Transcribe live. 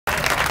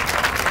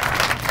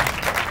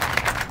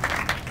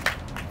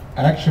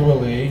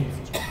Actually,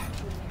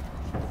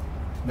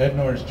 Ned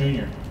Norris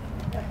Jr.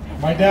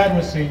 My dad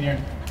was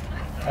senior,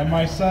 and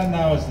my son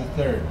now is the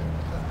third.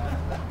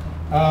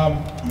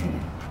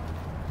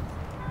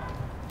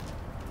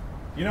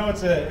 You know,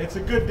 it's a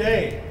good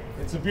day.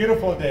 It's a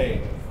beautiful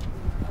day.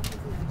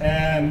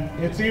 And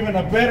it's even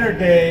a better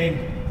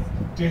day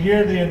to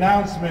hear the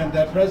announcement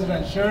that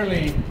President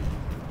Shirley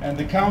and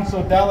the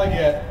council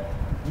delegate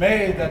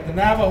made that the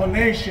Navajo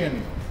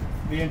Nation,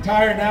 the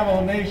entire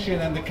Navajo Nation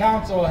and the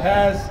council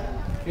has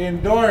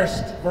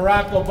endorsed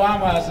Barack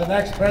Obama as the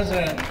next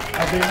president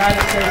of the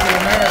United States of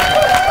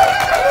America.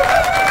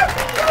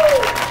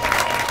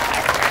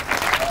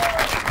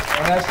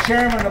 And as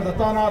chairman of the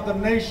Tohono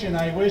O'odham Nation,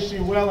 I wish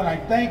you well, and I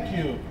thank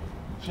you,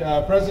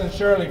 President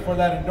Shirley, for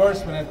that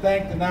endorsement, and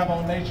thank the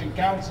Navajo Nation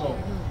Council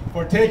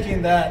for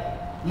taking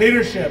that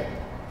leadership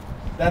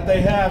that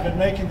they have in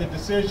making the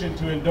decision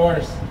to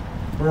endorse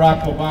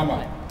Barack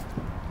Obama.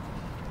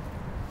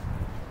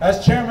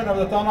 As chairman of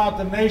the Tohono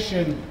O'odham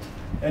Nation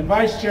and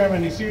vice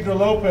chairman Isidro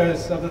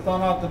Lopez of the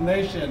Tohono O'odham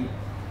Nation,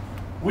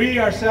 we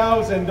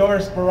ourselves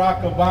endorsed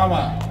Barack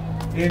Obama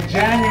in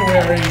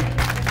January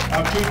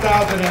of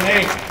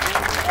 2008.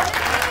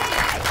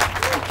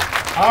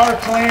 Our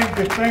claim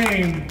to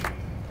fame,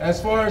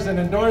 as far as an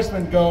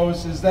endorsement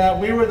goes, is that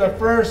we were the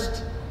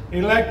first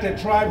elected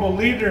tribal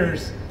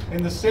leaders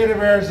in the state of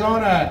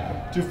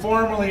Arizona to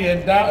formally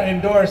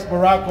endorse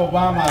Barack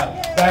Obama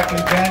back in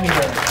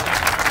January.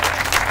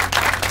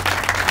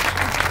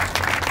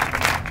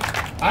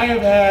 I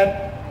have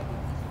had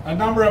a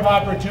number of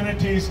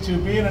opportunities to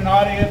be in an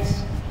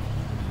audience,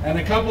 and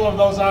a couple of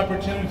those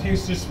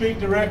opportunities to speak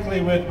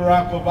directly with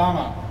Barack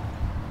Obama.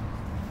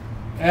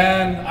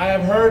 And I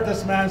have heard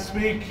this man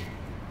speak.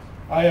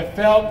 I have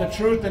felt the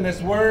truth in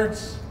his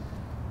words.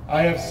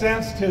 I have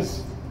sensed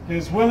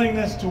his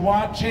willingness to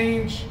want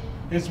change,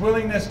 his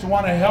willingness to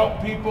want to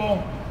help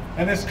people,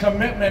 and his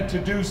commitment to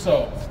do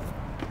so.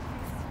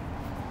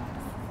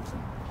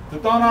 The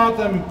Tohono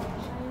O'odham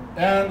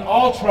and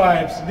all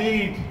tribes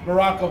need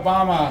Barack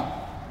Obama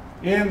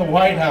in the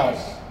White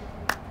House.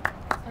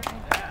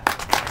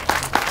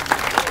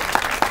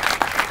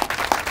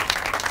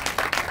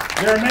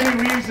 There are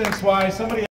many reasons why somebody